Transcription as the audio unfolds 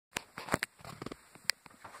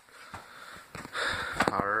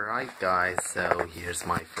Alright guys, so here's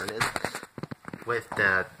my furnace with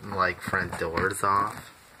the front doors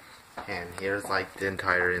off, and here's the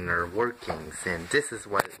entire inner workings, and this is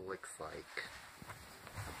what it looks like.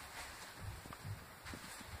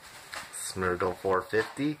 Smurtle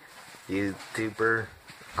 450 YouTuber,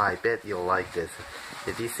 I bet you'll like this.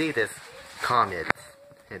 If you see this, comment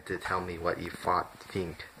and to tell me what you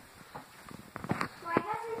think.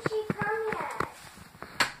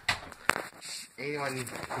 Anyone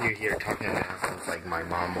you hear talking about sounds like my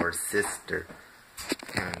mom or sister.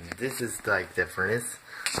 And this is the furnace.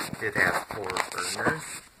 It has 4 burners.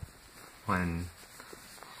 One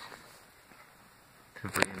to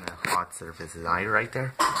bring in the hot surfaces right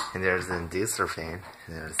there. And there's an inducer fan.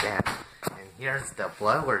 And there's that. And here's the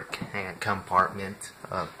blower compartment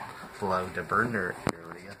below the burner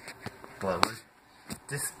area. Blower.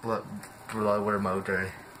 This blower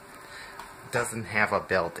motor doesn't have a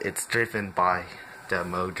belt. It's driven by the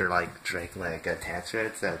motor drag leg attached to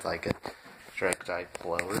it, so it's like a drag type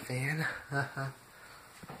blower fan.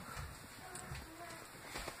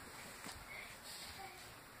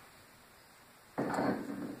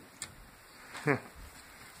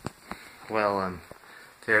 Well,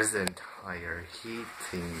 there's the entire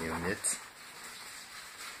heating unit.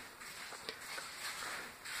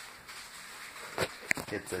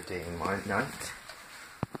 It's a day and night.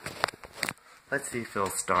 Let's see if it'll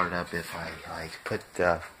start up if I put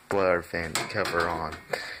the blower fan cover on,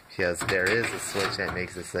 because there is a switch that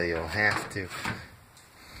makes it so you'll have to.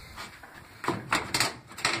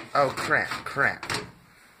 Oh crap.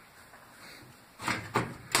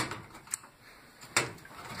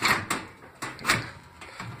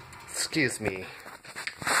 Excuse me.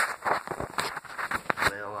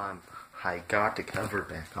 Well, I got the cover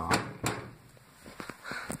back on.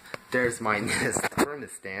 There's my Nest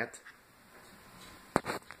thermostat.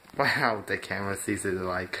 Wow, the camera sees it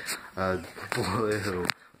blue.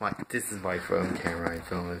 This is my phone camera I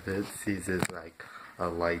film with. It sees it a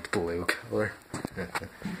light blue color.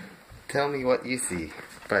 Tell me what you see.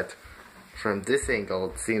 But from this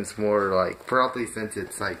angle, it seems more probably since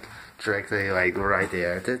it's directly right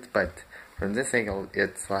there at it. But from this angle,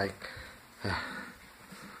 it's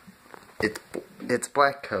it's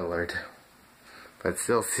black colored, but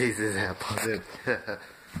still sees it as positive.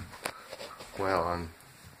 Well,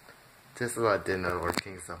 this is what the inner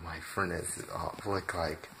workings of my furnace look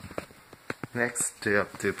like. Next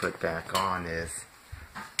step to put back on is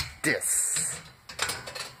this.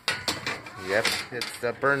 Yep, it's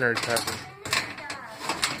the burner cover.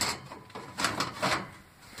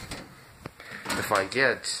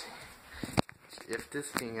 If this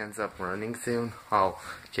thing ends up running soon, I'll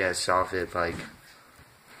get off it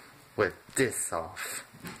with this off.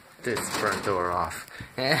 This front door off.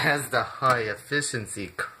 It has the high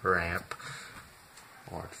efficiency crap.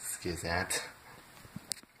 Or excuse that.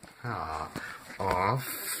 Off.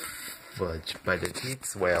 Fudge, but it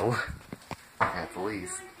heats well. At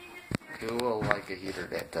least. Who will like a heater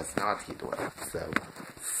that does not heat well? So,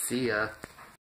 see ya.